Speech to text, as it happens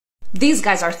These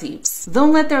guys are thieves.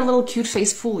 Don't let their little cute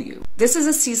face fool you. This is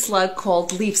a sea slug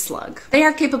called leaf slug. They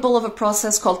are capable of a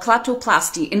process called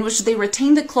chloroplasts, in which they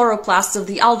retain the chloroplasts of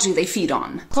the algae they feed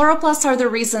on. Chloroplasts are the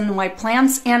reason why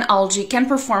plants and algae can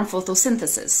perform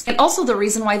photosynthesis, and also the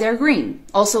reason why they're green.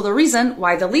 Also the reason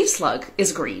why the leaf slug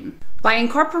is green. By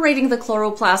incorporating the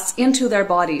chloroplasts into their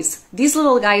bodies, these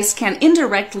little guys can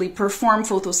indirectly perform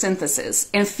photosynthesis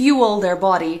and fuel their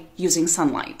body using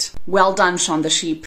sunlight. Well done, Shaun the Sheep.